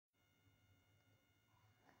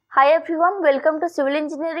Hi everyone, welcome to Civil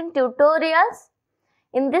Engineering Tutorials.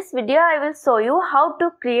 In this video, I will show you how to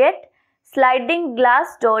create sliding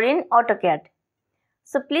glass door in AutoCAD.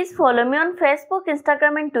 So please follow me on Facebook,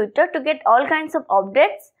 Instagram and Twitter to get all kinds of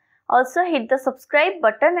updates. Also hit the subscribe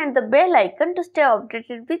button and the bell icon to stay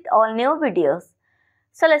updated with all new videos.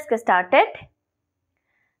 So let's get started.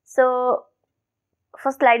 So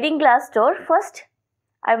for sliding glass door, first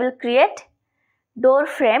I will create door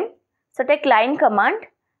frame. So take line command.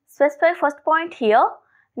 Specify first point here.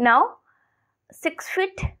 Now 6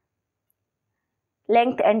 feet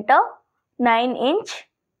length, enter, 9 inch,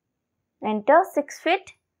 enter, 6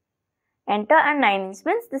 feet, enter, and 9 inch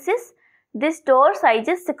means this door size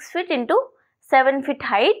is 6 feet into 7 feet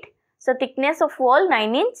height. So thickness of wall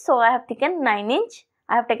 9 inch. So I have taken 9 inch.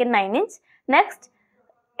 Next,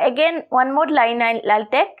 again one more line I'll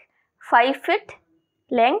take 5 feet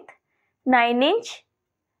length, 9 inch.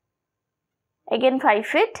 Again 5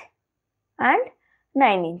 feet and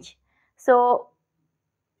 9 inch. So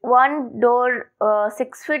one door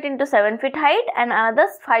 6 feet into 7 feet height and another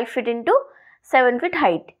 5 feet into 7 feet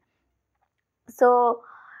height. So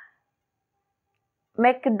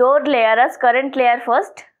make door layer as current layer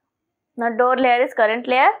first. Now door layer is current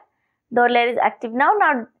layer. Door layer is active now.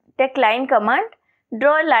 Now take line command.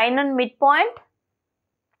 Draw a line on midpoint.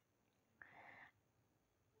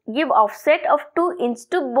 Give offset of 2 inch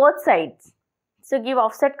to both sides. So give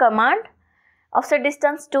offset command, offset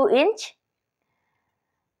distance 2 inch.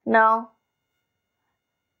 Now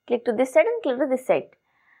click to this side and click to this side.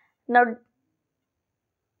 Now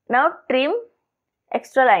trim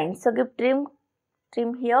extra lines. So give trim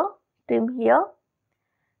here, trim here,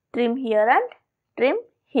 trim here and trim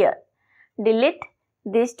here. Delete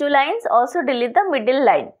these 2 lines, also delete the middle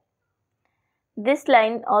line. This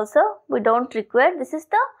line also we don't require. This is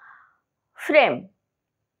the frame.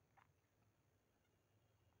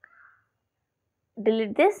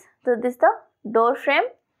 Delete this. So this is the door frame.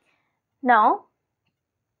 Now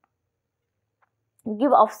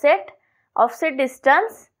give offset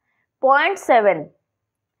distance 0.7.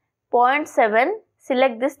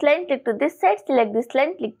 Select this line, click to this side, select this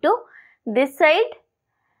line, click to this side.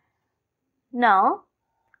 Now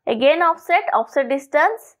again offset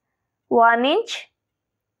distance 1 inch.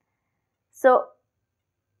 So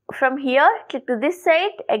from here click to this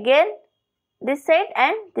side, again this side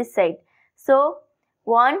and this side. So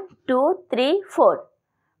 1, 2, 3, 4.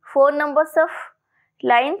 4 numbers of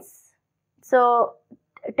lines. So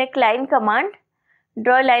take line command.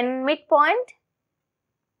 Draw a line midpoint.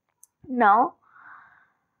 Now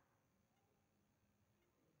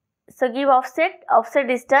so give offset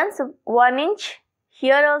distance 1 inch.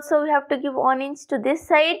 Here also we have to give 1 inch to this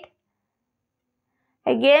side.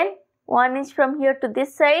 Again 1 inch from here to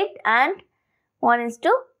this side and 1 inch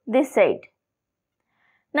to this side.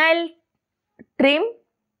 Now I'll trim.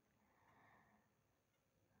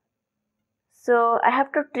 So I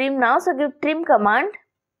have to trim now. So give trim command.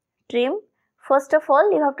 Trim. First of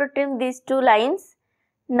all, you have to trim these 2 lines.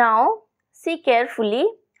 Now see carefully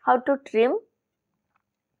how to trim.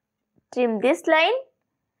 Trim this line.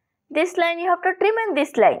 This line you have to trim and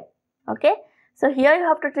this line. Okay. So here you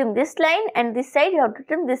have to trim this line and this side you have to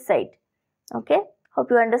trim this side. Okay.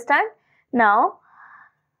 Hope you understand. Now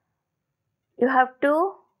you have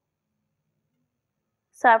to.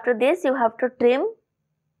 So after this you have to trim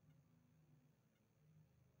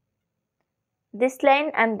this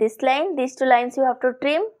line and this line. These 2 lines you have to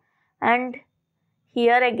trim and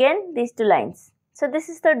here again these 2 lines. So this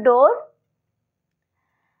is the door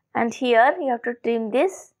and here you have to trim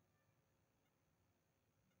this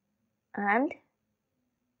and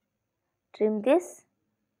trim this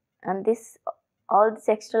and this, all these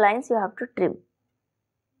extra lines you have to trim.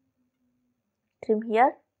 Trim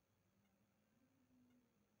here.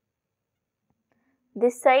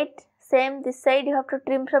 This side, same, this side you have to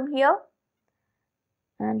trim from here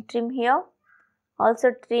and trim here,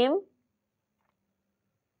 also trim.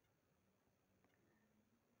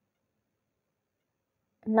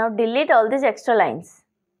 Now delete all these extra lines.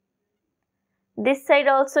 This side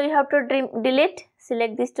also you have to delete,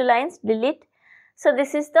 select these 2 lines, delete. So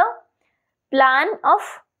this is the plan of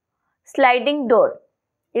sliding door.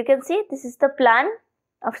 You can see this is the plan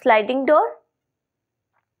of sliding door.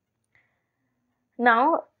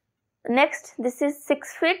 Now next, this is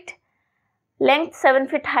 6 feet length, 7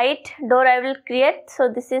 feet height door I will create. So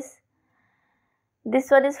this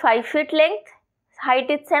one is 5 feet length,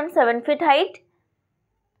 height is same, 7 feet height,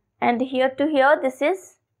 and here to here this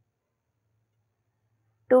is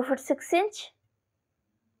 2 feet 6 inch.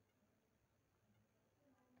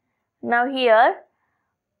 Now here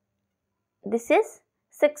this is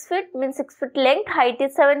 6 feet means 6 feet length, height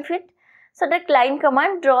is 7 feet. So take line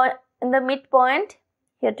command, draw in the midpoint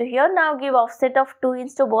here to here. Now give offset of 2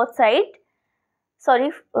 inch to both sides.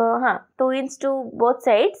 2 inch to both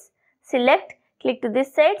sides. Select, click to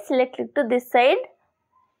this side, select, click to this side.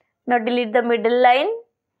 Now delete the middle line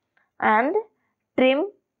and trim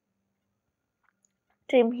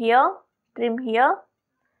here, trim here,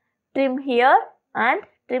 trim here and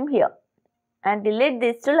trim here, and delete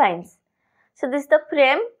these 2 lines. So this is the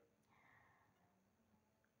frame.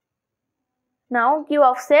 Now give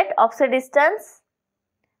offset distance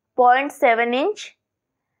 0.7 inch.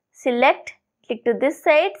 Select, click to this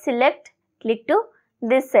side, select, click to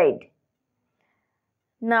this side.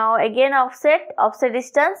 Now again offset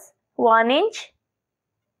distance 1 inch.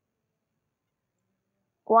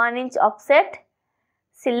 1 inch offset.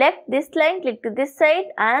 Select this line, click to this side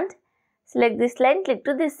and select this line, click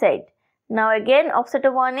to this side. Now again offset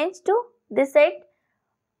of 1 inch to this side.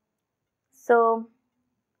 So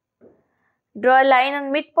draw a line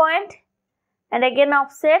on midpoint and again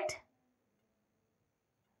offset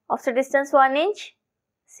distance 1 inch.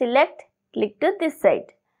 Select, click to this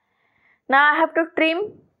side. Now I have to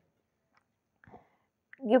trim.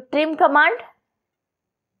 Give trim command.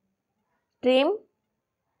 Trim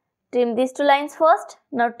these 2 lines first.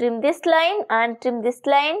 Now trim this line and trim this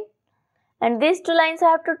line, and these 2 lines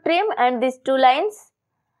I have to trim, and these 2 lines.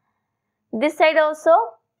 This side also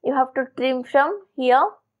you have to trim from here.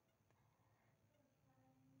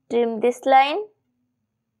 Trim this line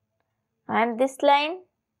and this line,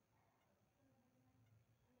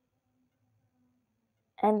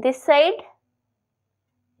 and this side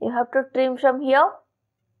you have to trim from here,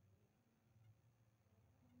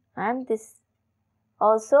 and this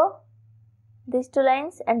also, these 2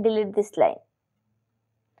 lines, and delete this line.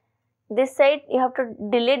 This side you have to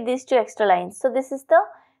delete these 2 extra lines. So this is the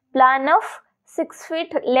plan of 6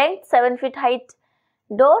 feet length, 7 feet height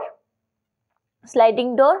door,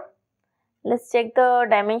 sliding door. Let's check the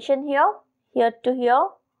dimension here. Here to here,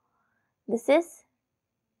 this is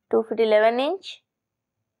 2 feet 11 inch,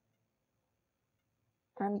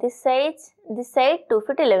 and this side 2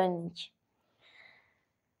 feet 11 inch.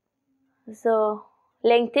 So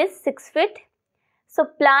length is 6 feet. So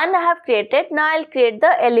plan I have created. Now I'll create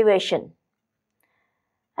the elevation.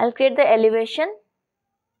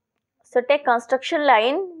 So take construction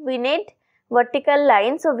line. We need vertical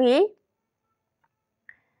line. So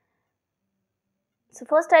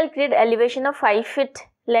first I'll create elevation of 5 feet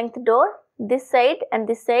length door. This side and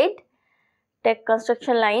this side. Take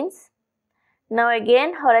construction lines. Now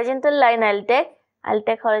again horizontal line I'll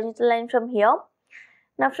take horizontal line from here.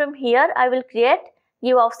 Now from here I will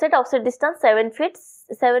give offset distance 7 feet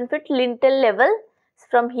lintel level.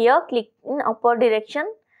 From here click in upward direction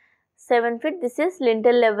 7 feet, this is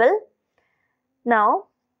lintel level. Now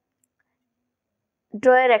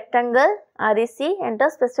draw a rectangle REC, enter,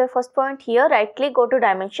 specify first point here, right click, go to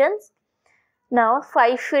dimensions. Now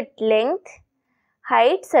 5 feet length,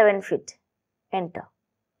 height 7 feet, enter.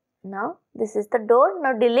 Now this is the door.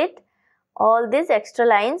 Now delete all these extra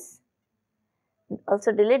lines,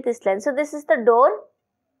 also delete this line. So this is the door.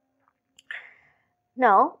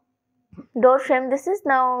 Now door frame, this is.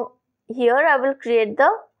 Now here I will create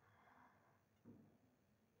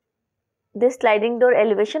this sliding door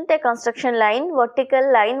elevation. Take construction line,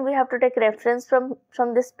 vertical line, we have to take reference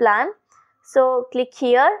from this plan. So click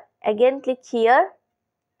here, again click here.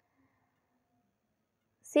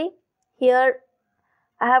 See here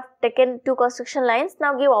I have taken 2 construction lines.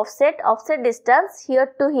 Now give offset distance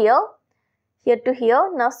here to here, here to here.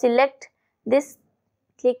 Now select this,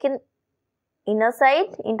 click in inner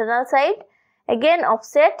side, internal side, again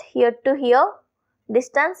offset here to here,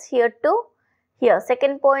 distance here to here,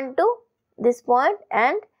 second point to this point,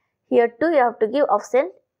 and here to you have to give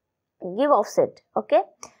offset, okay.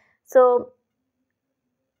 So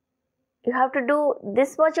you have to do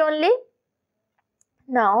this much only.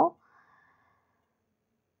 Now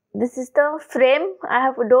this is the frame,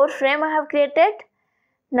 door frame I have created.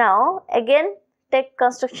 Now again take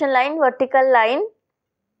construction line, vertical line,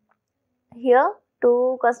 here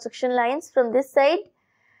 2 construction lines from this side.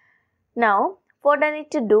 Now what I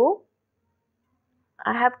need to do,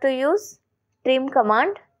 I have to use trim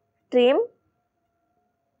command. Trim,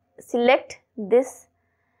 select this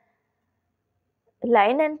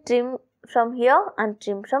line and trim from here and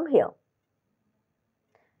trim from here.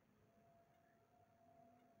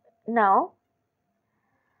 Now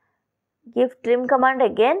give trim command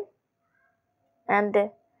again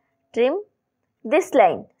and trim this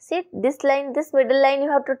line. See this line, this middle line you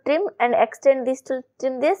have to trim and extend this to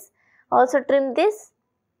trim this. Also trim this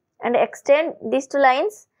and extend these 2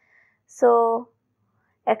 lines. So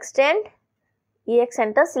extend, EX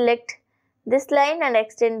enter, select this line and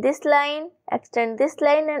extend this line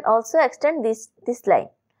and also extend this line.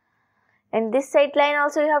 And this side line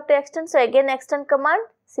also you have to extend. So again extend command,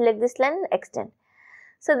 select this line and extend.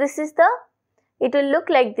 So this is the, it will look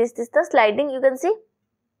like this. This is the sliding, you can see.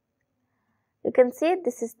 You can see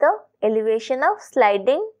this is the elevation of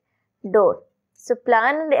sliding door. So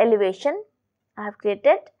plan and elevation I have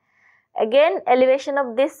created. Again elevation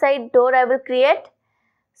of this side door I will create.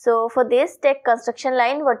 So for this take construction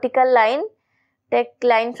line, vertical line, take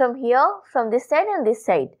line from here, from this side and this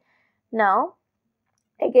side. Now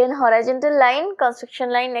again horizontal line,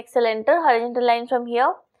 construction line, Excel enter, horizontal line from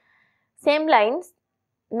here, same lines.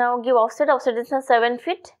 Now give offset, offset is 7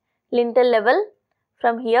 feet, lintel level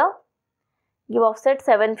from here, give offset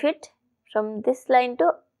 7 feet from this line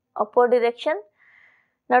to upward direction.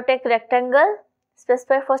 Now take rectangle,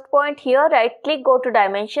 specify first point here, right click, go to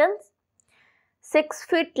dimensions, 6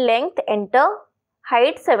 feet length, enter,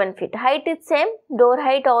 height 7 feet, height is same, door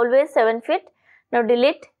height always 7 feet. Now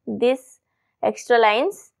delete this extra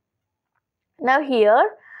lines. Now here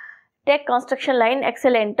take construction line,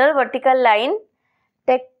 Excel enter, vertical line,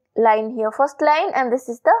 take line here, first line and this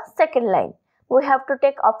is the second line. We have to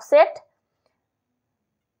take offset.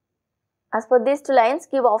 As per these two lines,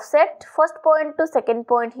 give offset first point to second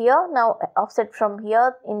point here. Now offset from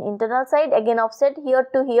here in internal side, again offset here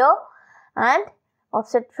to here and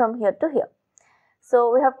offset from here to here.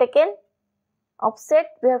 So we have taken offset,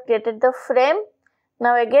 we have created the frame.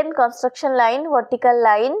 Now again construction line, vertical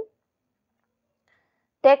line,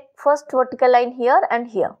 take first vertical line here and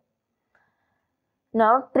here.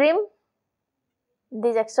 Now trim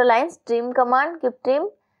these extra lines, trim command, give trim,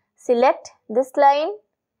 select this line,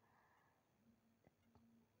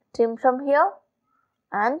 trim from here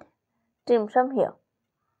and trim from here.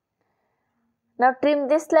 Now trim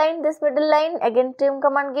this line, this middle line, again trim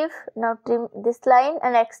command give, now trim this line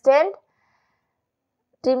and extend,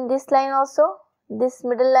 trim this line also, this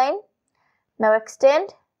middle line, now extend,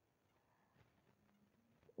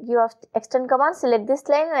 give extend command, select this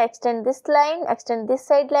line and extend this line, extend this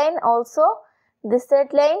side line also, this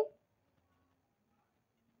side line,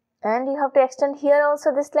 and you have to extend here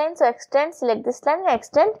also this line. So extend, select this line and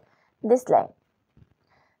extend this line.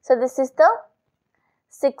 So this is the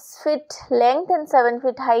 6 feet length and 7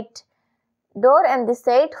 feet height door, and this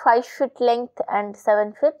side 5 feet length and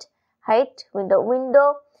 7 feet height window.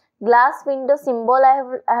 Window, glass window symbol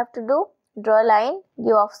I have to do, draw a line,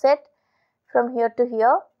 give offset from here to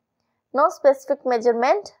here, no specific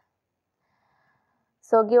measurement.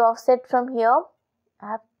 So give offset from here,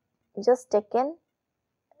 I have just taken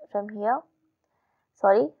from here,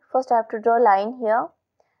 sorry, first I have to draw a line here.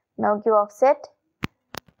 Now give offset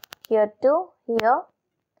here to here,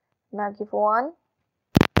 now give 1,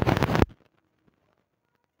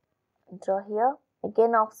 draw here,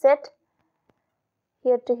 again offset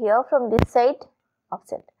here to here, from this side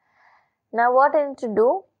offset. Now what I need to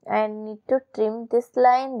do, I need to trim this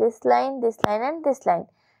line, this line, this line and this line.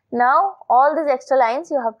 Now all these extra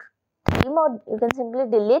lines you have to trim, or you can simply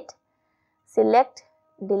delete, select,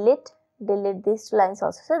 delete, delete these two lines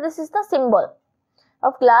also. So this is the symbol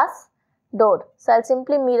of glass door. So I'll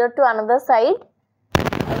simply mirror to another side,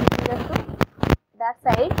 and mirror to that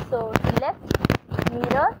side. So select,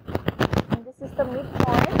 mirror, and this is the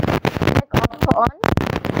midpoint, click on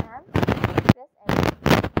and press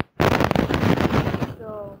enter. So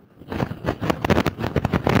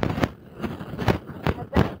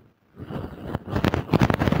happen.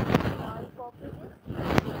 Now I'll copy this to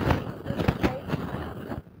this side. So I'll simply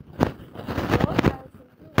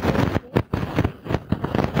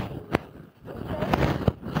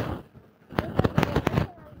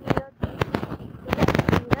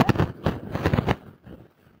mirror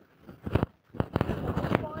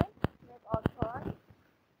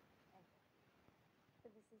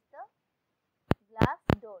glass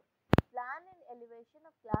door. Plan and elevation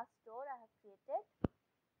of glass door I have created.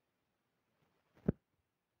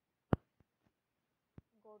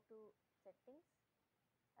 Go to settings.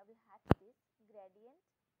 I will hatch this gradient.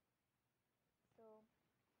 So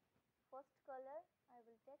first color I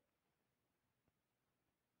will take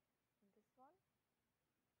this one.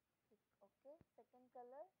 Click OK. Second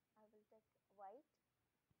color I will take white.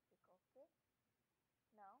 Click OK.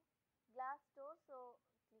 Now glass door. So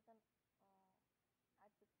click on at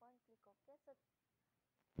this point, click OK. So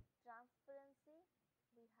transparency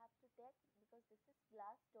we have to take because this is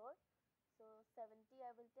glass door. So 70 I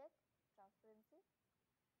will take transparency.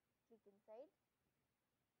 Click inside and here.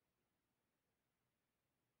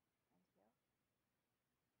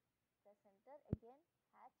 Press enter again.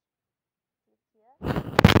 Hatch. Click here.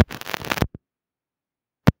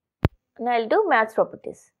 Now I'll do match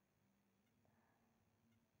properties.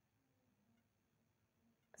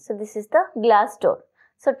 So this is the glass door.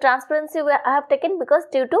 So transparency I have taken because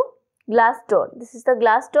due to glass door. This is the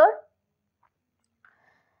glass door.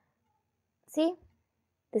 See,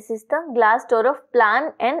 this is the glass door of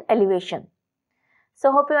plan and elevation.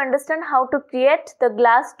 So hope you understand how to create the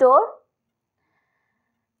glass door.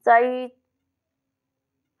 So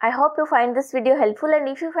I hope you find this video helpful, and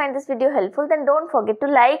if you find this video helpful, then don't forget to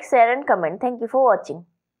like, share and comment. Thank you for watching.